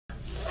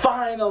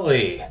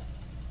Finally,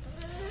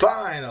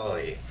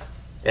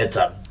 it's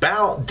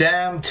about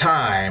damn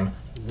time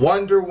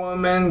Wonder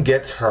Woman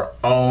gets her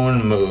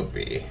own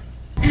movie.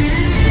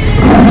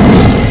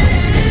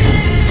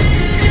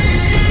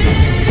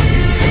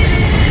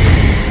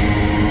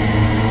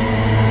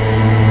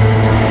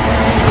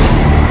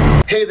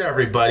 Hey there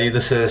everybody,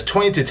 this is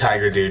 22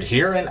 Tiger Dude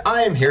here, and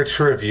I am here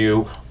to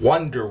review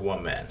Wonder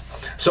Woman.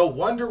 So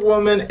Wonder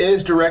Woman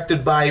is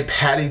directed by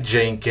Patty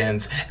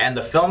Jenkins, and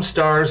the film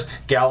stars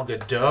Gal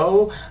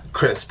Gadot,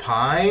 Chris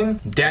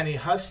Pine, Danny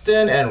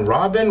Huston, and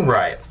Robin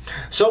Wright.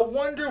 So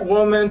Wonder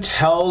Woman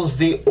tells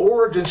the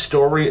origin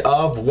story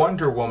of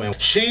Wonder Woman.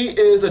 She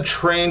is a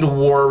trained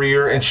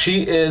warrior, and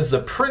she is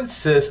the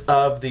princess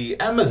of the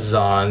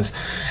Amazons.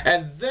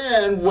 And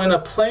then when a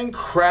plane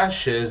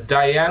crashes,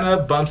 Diana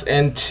bumps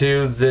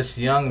into this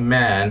young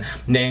man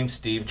named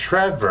Steve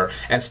Trevor.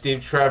 And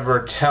Steve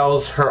Trevor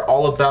tells her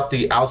all about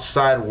the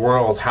outside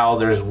world, how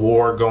there's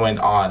war going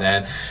on,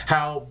 and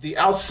how the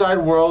outside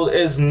world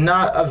is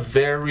not a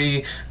very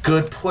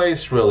good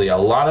place, really. A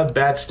lot of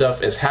bad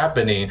stuff is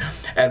happening,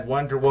 and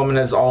Wonder Woman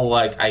is all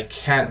like, I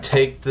can't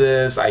take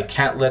this, I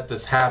can't let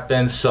this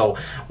happen. So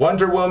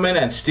Wonder Woman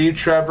and Steve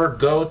Trevor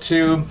go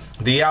to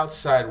the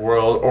outside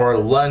world, or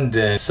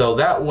London, so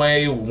that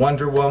way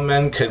Wonder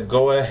Woman could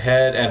go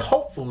ahead and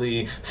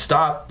hopefully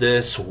stop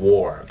this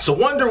war. So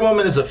Wonder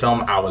Woman is a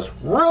film I was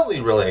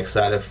really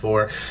excited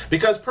for,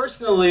 because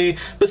personally,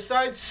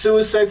 besides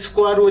Suicide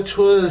Squad, which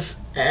was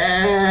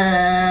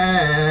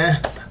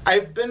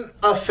I've been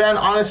a fan,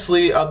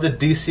 honestly, of the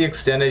DC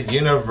Extended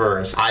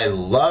Universe. I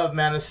love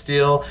Man of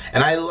Steel,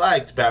 and I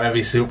liked Batman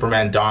v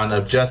Superman: Dawn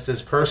of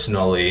Justice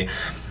personally.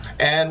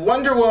 And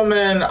Wonder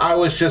Woman, I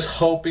was just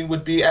hoping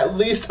would be at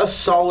least a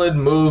solid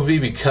movie,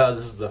 because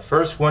this is the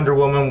first Wonder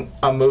Woman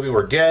movie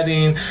we're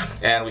getting,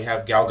 and we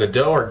have Gal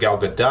Gadot, or Gal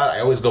Gadot. I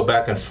always go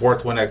back and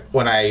forth when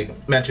I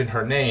mention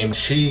her name.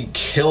 She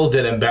killed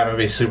it in Batman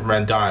v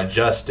Superman: Dawn of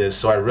Justice,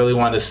 so I really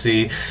wanted to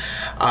see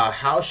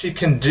how she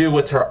can do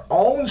with her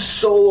own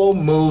solo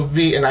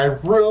movie, and I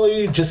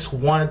really just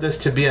wanted this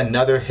to be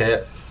another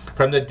hit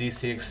from the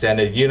DC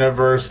Extended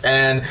Universe,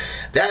 and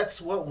that's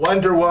what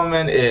Wonder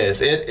Woman is.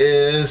 It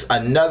is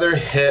another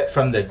hit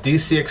from the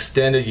DC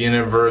Extended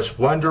Universe.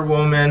 Wonder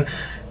Woman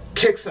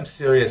kicks some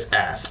serious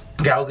ass.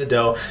 Gal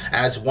Gadot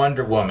as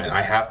Wonder Woman,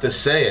 I have to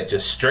say it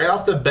just straight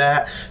off the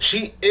bat,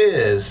 she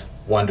is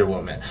Wonder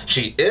Woman.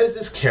 She is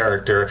this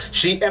character.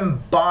 She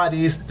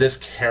embodies this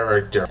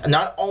character.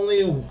 Not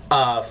only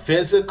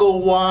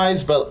physical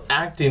wise, but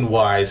acting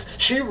wise.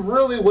 She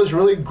really was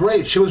really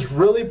great. She was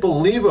really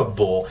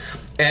believable.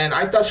 And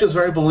I thought she was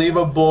very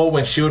believable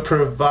when she would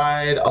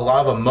provide a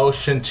lot of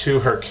emotion to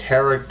her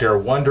character.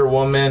 Wonder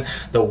Woman,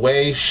 the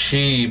way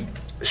she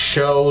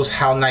shows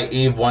how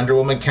naive Wonder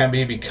Woman can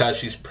be, because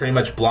she's pretty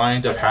much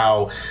blind of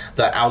how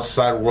the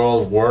outside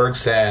world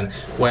works. And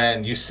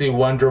when you see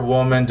Wonder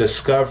Woman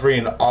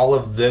discovering all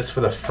of this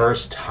for the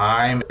first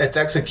time, it's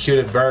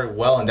executed very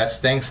well, and that's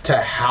thanks to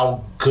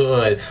how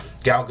good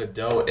Gal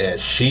Gadot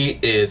is. She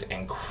is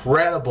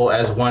incredible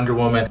as Wonder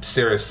Woman.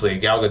 Seriously,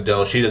 Gal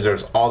Gadot, she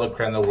deserves all the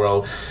credit in the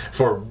world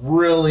for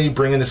really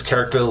bringing this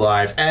character to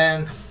life,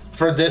 and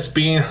for this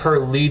being her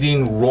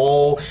leading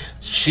role.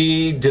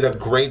 She did a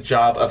great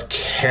job of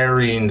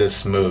carrying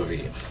this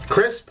movie.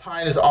 Chris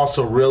Pine is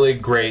also really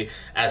great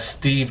as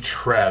Steve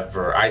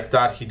Trevor. I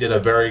thought he did a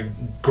very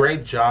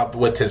great job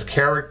with his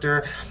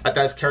character. I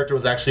thought his character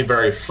was actually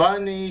very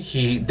funny.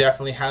 He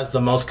definitely has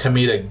the most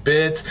comedic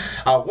bits.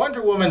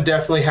 Wonder Woman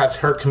definitely has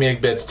her comedic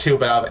bits too,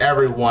 but out of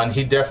everyone,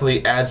 he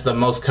definitely adds the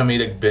most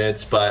comedic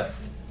bits. But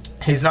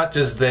he's not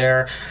just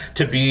there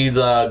to be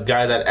the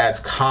guy that adds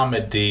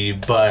comedy,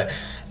 but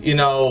you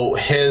know,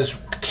 his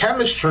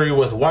chemistry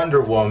with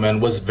Wonder Woman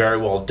was very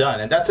well done.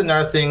 And that's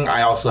another thing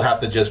I also have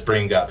to just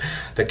bring up.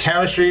 The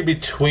chemistry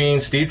between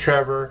Steve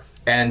Trevor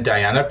and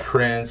Diana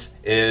Prince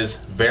is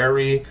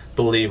very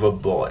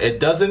believable. It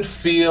doesn't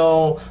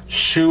feel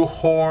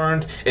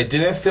shoehorned. It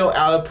didn't feel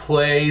out of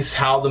place.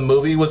 How the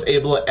movie was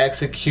able to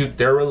execute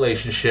their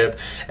relationship,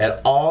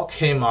 it all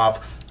came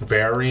off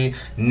very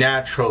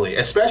naturally,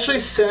 especially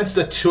since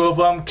the two of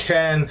them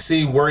can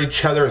see where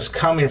each other is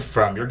coming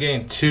from. You're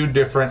getting two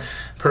different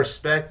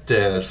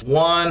perspectives.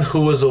 One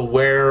who is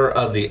aware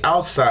of the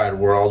outside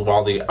world,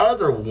 while the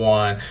other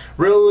one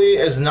really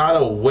is not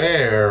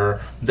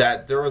aware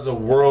that there is a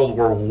world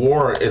where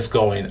war is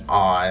going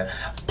on.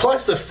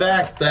 Plus the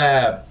fact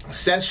that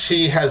since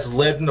she has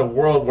lived in a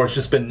world where it's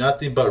just been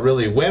nothing but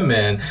really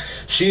women,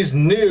 she's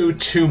new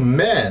to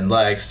men.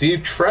 Like,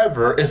 Steve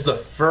Trevor is the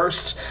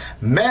first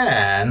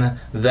man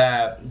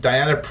that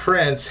Diana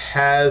Prince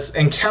has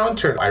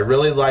encountered. I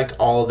really liked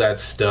all of that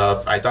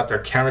stuff. I thought their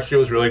chemistry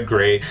was really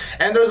great,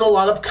 and there's a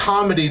lot of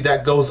comedy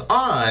that goes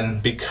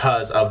on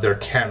because of their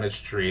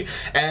chemistry.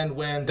 And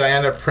when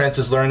Diana Prince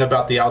is learning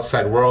about the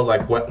outside world,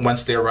 like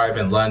once they arrive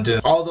in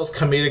London, all those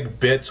comedic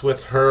bits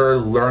with her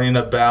learning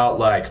about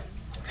like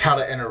how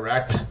to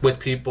interact with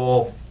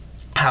people,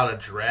 how to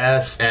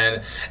dress,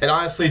 and it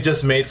honestly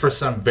just made for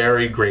some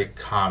very great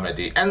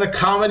comedy. And the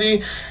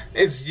comedy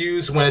is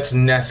used when it's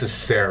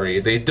necessary.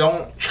 They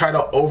don't try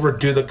to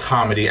overdo the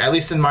comedy, at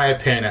least in my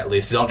opinion. At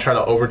least they don't try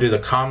to overdo the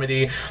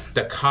comedy.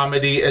 The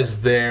comedy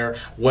is there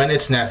when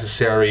it's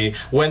necessary.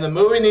 When the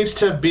movie needs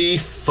to be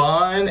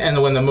fun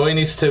and when the movie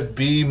needs to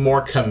be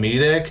more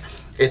comedic,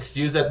 it's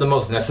used at the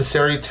most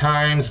necessary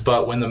times.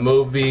 But when the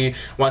movie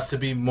wants to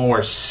be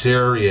more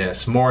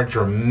serious, more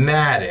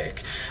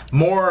dramatic,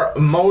 more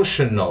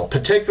emotional,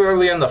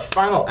 particularly in the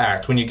final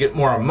act when you get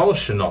more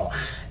emotional,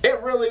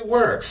 it really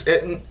works.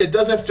 It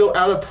doesn't feel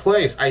out of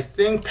place. I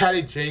think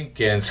Patty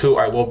Jenkins, who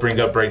I will bring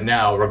up right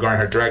now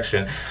regarding her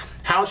direction,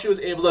 how she was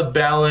able to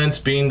balance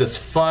being this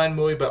fun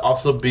movie but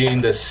also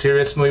being this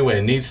serious movie when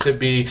it needs to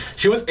be.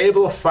 She was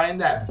able to find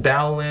that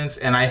balance,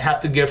 and I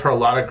have to give her a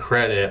lot of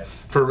credit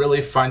for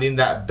really finding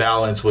that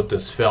balance with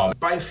this film.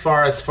 By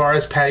far, as far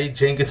as Patty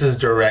Jenkins'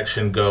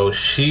 direction goes,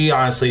 she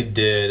honestly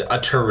did a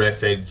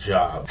terrific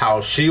job.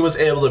 How she was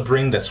able to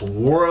bring this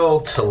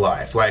world to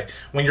life. Like,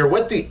 when you're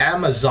with the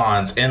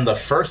Amazons in the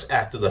first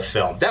act of the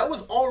film, that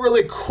was all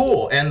really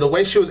cool, and the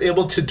way she was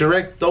able to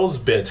direct those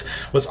bits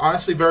was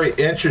honestly very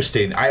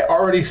interesting. I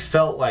already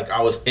felt like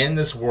I was in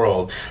this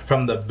world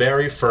from the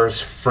very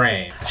first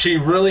frame. She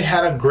really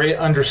had a great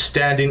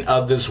understanding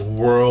of this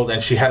world,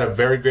 and she had a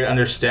very great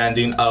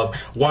understanding of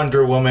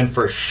Wonder Woman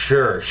for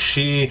sure.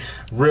 She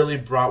really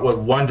brought what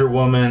Wonder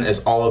Woman is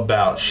all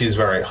about. She's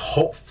very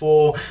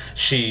hopeful,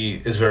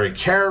 she is very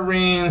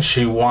caring,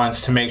 she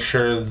wants to make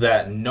sure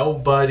that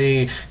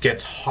nobody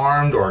gets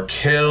harmed or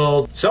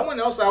killed. Someone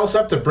else I also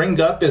have to bring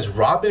up is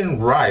Robin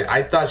Wright.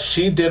 I thought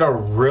she did a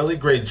really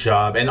great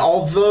job, and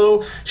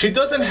although she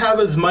doesn't have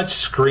as much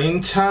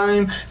screen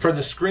time, for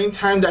the screen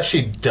time that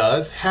she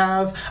does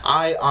have,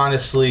 I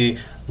honestly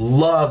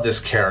love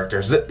this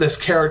character. This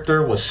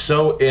character was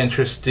so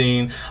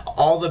interesting.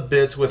 All the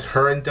bits with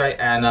her and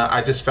Diana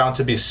I just found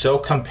to be so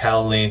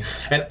compelling,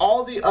 and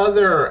all the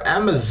other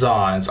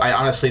Amazons I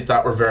honestly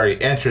thought were very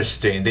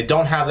interesting. They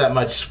don't have that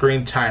much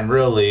screen time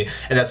really,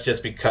 and that's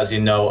just because, you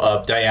know,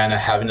 of Diana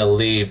having to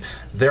leave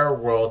their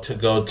world to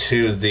go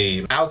to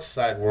the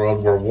outside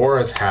world where war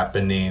is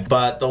happening.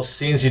 But those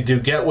scenes you do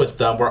get with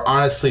them were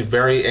honestly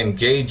very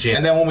engaging.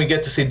 And then when we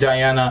get to see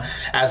Diana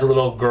as a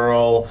little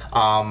girl,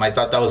 I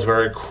thought that was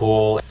very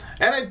cool.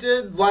 And I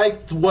did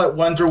like what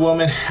Wonder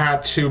Woman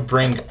had to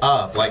bring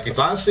up. Like, it's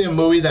honestly a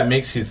movie that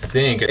makes you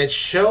think. It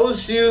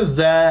shows you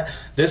that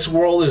this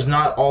world is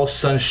not all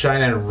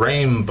sunshine and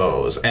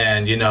rainbows.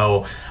 And, you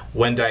know,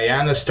 when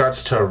Diana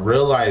starts to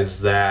realize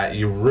that,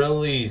 you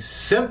really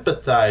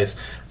sympathize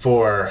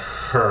for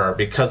her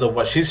because of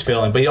what she's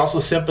feeling, but you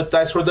also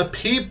sympathize for the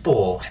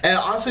people. And it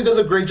honestly does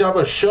a great job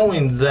of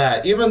showing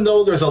that even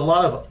though there's a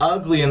lot of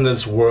ugly in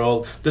this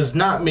world, does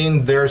not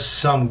mean there's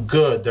some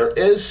good. There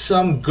is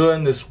some good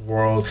in this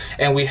world,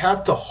 and we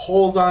have to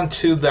hold on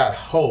to that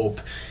hope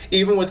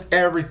even with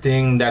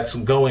everything that's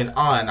going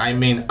on. I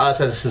mean,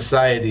 us as a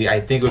society, I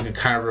think we could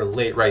kind of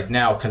relate right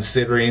now,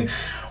 considering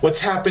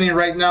what's happening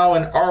right now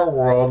in our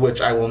world,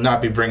 which I will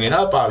not be bringing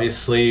up,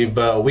 obviously,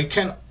 but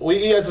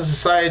we as a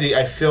society,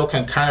 I feel,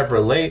 can kind of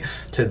relate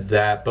to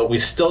that, but we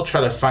still try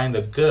to find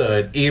the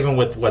good, even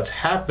with what's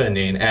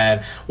happening.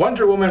 And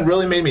Wonder Woman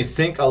really made me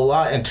think a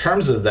lot in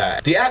terms of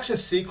that. The action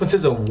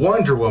sequences of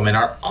Wonder Woman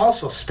are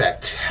also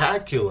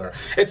spectacular.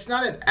 It's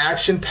not an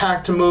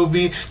action-packed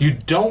movie. You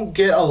don't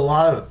get a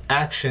lot of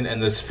action in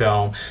this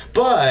film,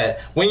 but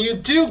when you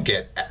do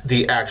get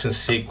the action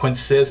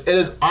sequences, it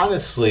is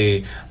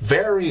honestly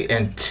very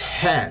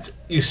intense.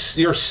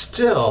 You're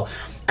still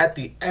at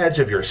the edge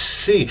of your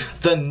seat.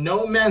 The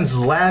No Man's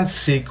Land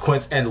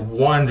sequence in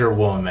Wonder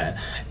Woman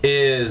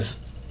is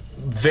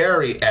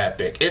very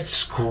epic. It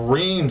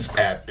screams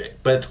epic,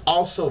 but it's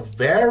also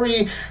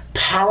very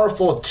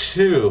powerful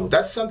too.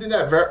 That's something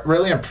that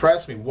really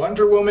impressed me.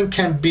 Wonder Woman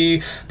can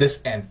be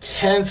this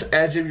intense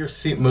edge of your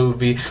seat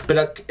movie,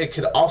 but it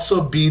could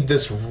also be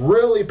this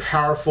really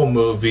powerful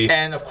movie.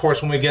 And of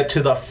course, when we get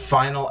to the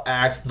final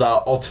act,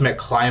 the ultimate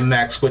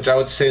climax, which I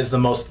would say is the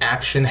most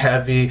action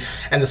heavy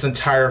in this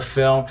entire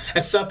film,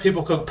 and some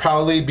people could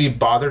probably be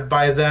bothered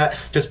by that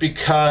just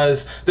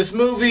because this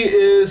movie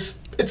it's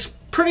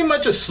pretty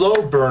much a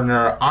slow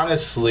burner,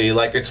 honestly.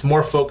 Like, it's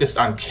more focused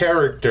on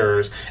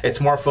characters. It's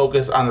more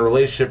focused on the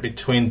relationship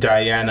between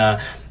Diana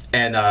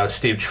and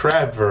Steve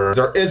Trevor.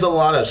 There is a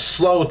lot of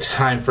slow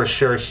time for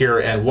sure here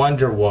in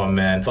Wonder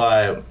Woman,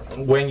 but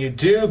when you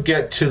do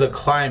get to the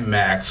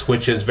climax,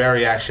 which is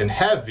very action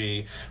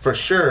heavy for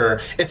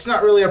sure, it's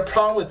not really a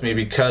problem with me,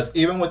 because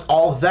even with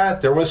all that,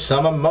 there was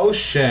some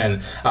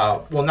emotion.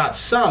 Well, not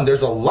some,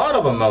 there's a lot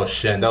of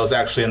emotion that was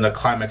actually in the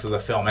climax of the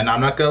film. And I'm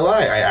not gonna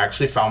lie, I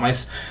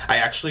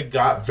actually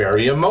got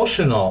very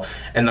emotional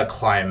in the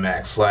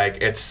climax. Like,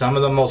 it's some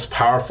of the most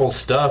powerful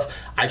stuff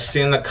I've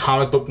seen in the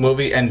comic book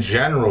movie in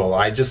general.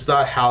 I just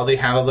thought how they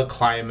handled the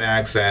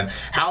climax and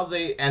how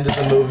they ended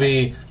the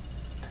movie,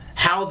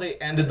 how they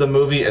ended the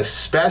movie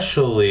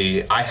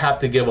especially, I have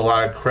to give a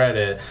lot of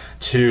credit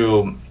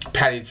to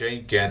Patty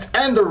Jenkins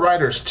and the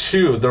writers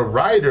too. The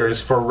writers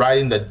for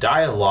writing the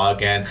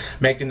dialogue and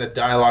making the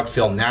dialogue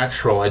feel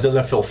natural. It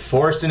doesn't feel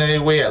forced in any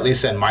way, at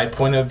least in my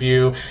point of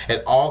view.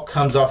 It all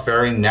comes off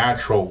very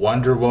natural.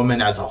 Wonder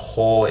Woman as a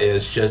whole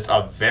is just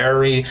a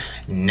very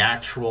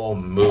natural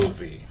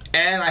movie.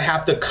 And I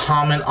have to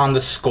comment on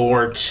the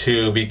score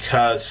too,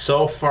 because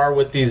so far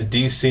with these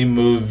DC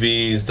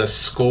movies, the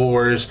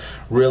scores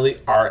really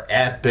are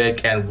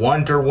epic, and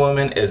Wonder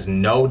Woman is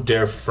no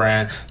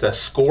different. The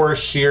score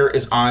here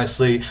is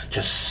honestly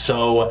just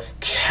so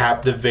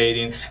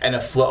captivating, and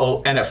it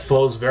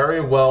flows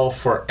very well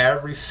for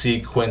every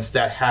sequence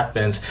that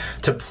happens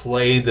to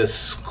play the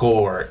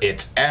score.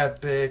 It's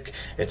epic,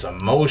 it's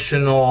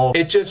emotional,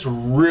 it just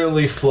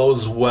really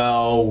flows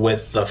well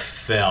with the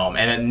film,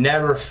 and it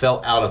never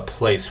felt out of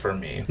place for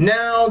me.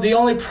 Now, the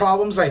only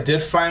problems I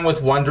did find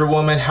with Wonder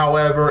Woman,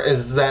 however,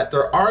 is that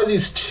there are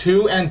these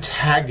two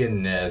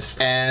antagonists,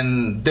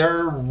 and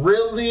they're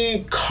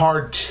really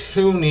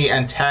cartoony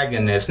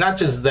antagonists. Not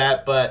just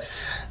that, but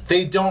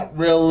they don't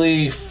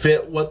really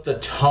fit what the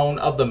tone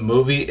of the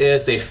movie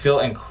is. They feel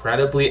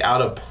incredibly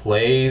out of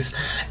place,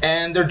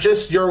 and they're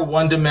just your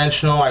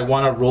one-dimensional, I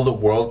want to rule the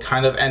world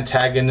kind of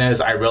antagonists.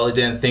 I really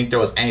didn't think there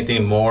was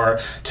anything more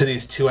to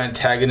these two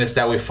antagonists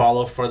that we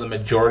follow for the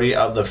majority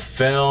of the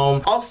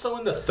film. Also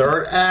in the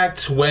third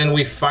act, when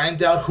we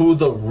find out who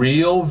the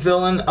real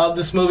villain of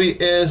this movie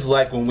is,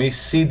 like when we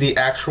see the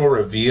actual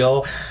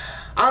reveal,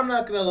 I'm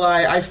not gonna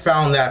lie, I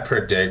found that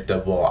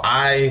predictable.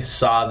 I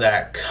saw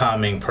that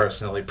coming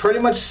personally. Pretty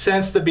much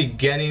since the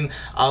beginning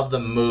of the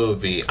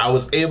movie, I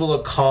was able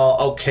to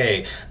call,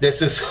 okay,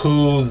 this is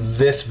who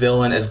this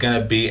villain is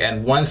gonna be.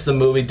 And once the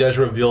movie does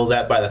reveal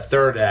that by the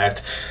third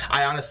act,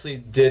 I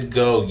honestly did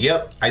go,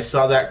 yep, I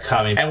saw that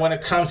coming. And when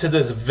it comes to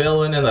this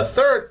villain in the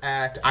third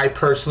act, I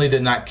personally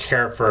did not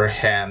care for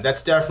him.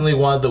 That's definitely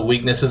one of the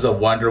weaknesses of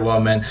Wonder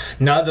Woman.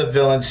 None of the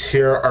villains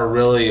here are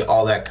really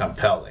all that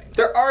compelling.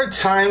 There are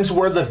times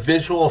where the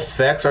visual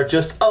effects are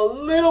just a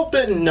little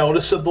bit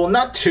noticeable,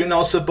 not too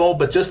noticeable,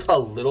 but just a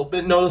little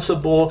bit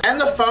noticeable.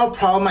 And the final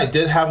problem I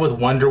did have with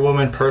Wonder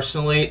Woman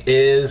personally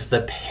is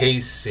the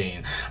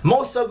pacing.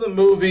 Most of the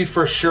movie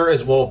for sure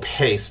is well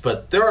paced,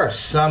 but there are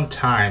some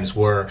times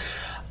where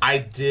I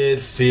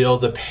did feel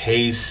the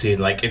pacing,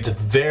 like it's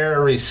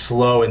very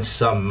slow in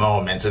some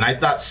moments, and I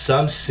thought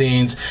some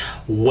scenes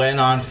went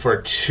on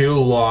for too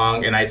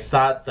long, and I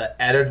thought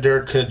the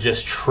editor could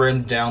just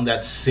trim down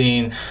that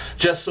scene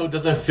just so it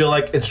doesn't feel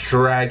like it's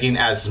dragging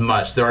as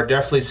much. There are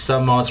definitely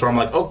some moments where I'm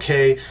like,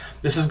 okay,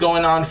 this is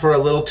going on for a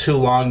little too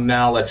long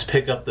now, let's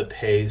pick up the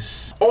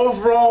pace.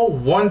 Overall,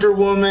 Wonder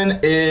Woman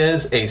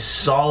is a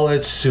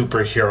solid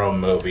superhero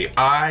movie.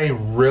 I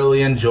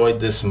really enjoyed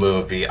this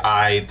movie.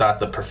 I thought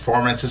the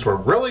performances were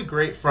really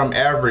great from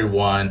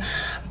everyone.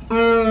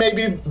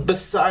 Maybe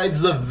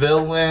besides the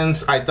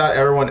villains, I thought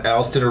everyone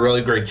else did a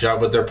really great job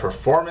with their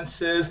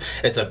performances.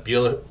 It's a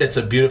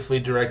beautifully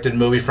directed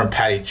movie from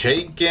Patty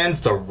Jenkins.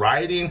 The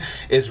writing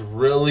is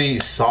really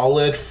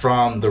solid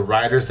from the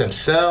writers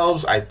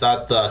themselves. I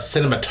thought the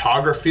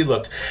cinematography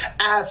looked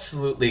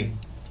absolutely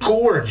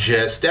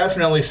gorgeous.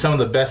 Definitely some of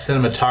the best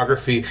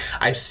cinematography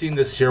I've seen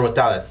this year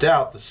without a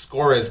doubt. The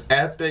score is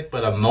epic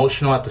but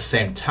emotional at the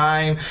same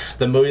time.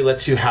 The movie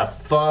lets you have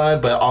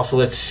fun but also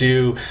lets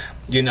you,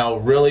 you know,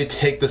 really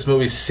take this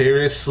movie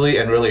seriously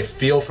and really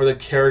feel for the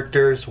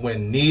characters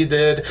when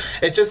needed.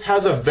 It just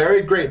has a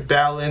very great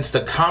balance.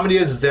 The comedy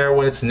is there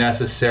when it's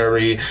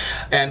necessary.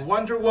 And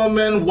Wonder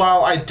Woman,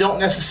 while I don't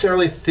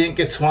necessarily think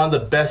it's one of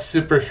the best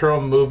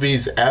superhero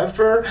movies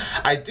ever,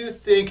 I do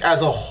think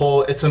as a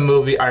whole it's a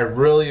movie I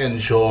really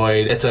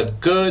enjoyed. It's a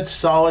good,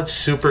 solid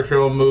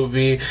superhero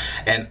movie,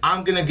 and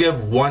I'm gonna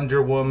give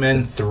Wonder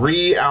Woman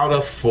 3 out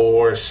of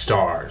 4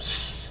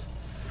 stars.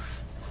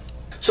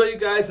 So you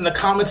guys, in the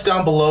comments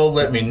down below,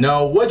 let me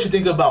know what you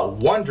think about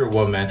Wonder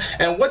Woman,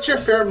 and what's your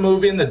favorite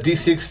movie in the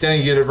DC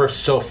Extended Universe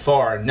so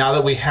far, now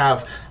that we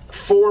have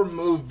 4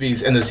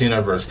 movies in this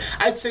universe.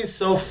 I'd say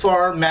so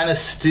far Man of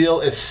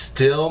Steel is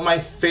still my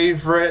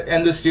favorite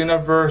in this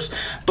universe,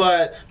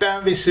 but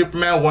Batman v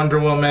Superman, Wonder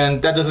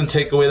Woman, that doesn't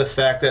take away the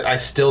fact that I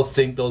still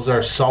think those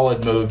are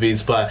solid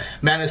movies, but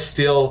Man of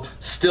Steel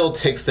still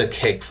takes the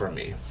cake for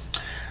me.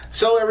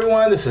 So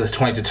everyone, this is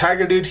 22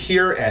 Tiger Dude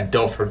here, and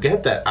don't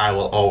forget that I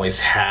will always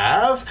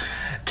have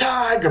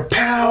Tiger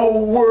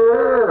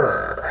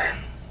Power!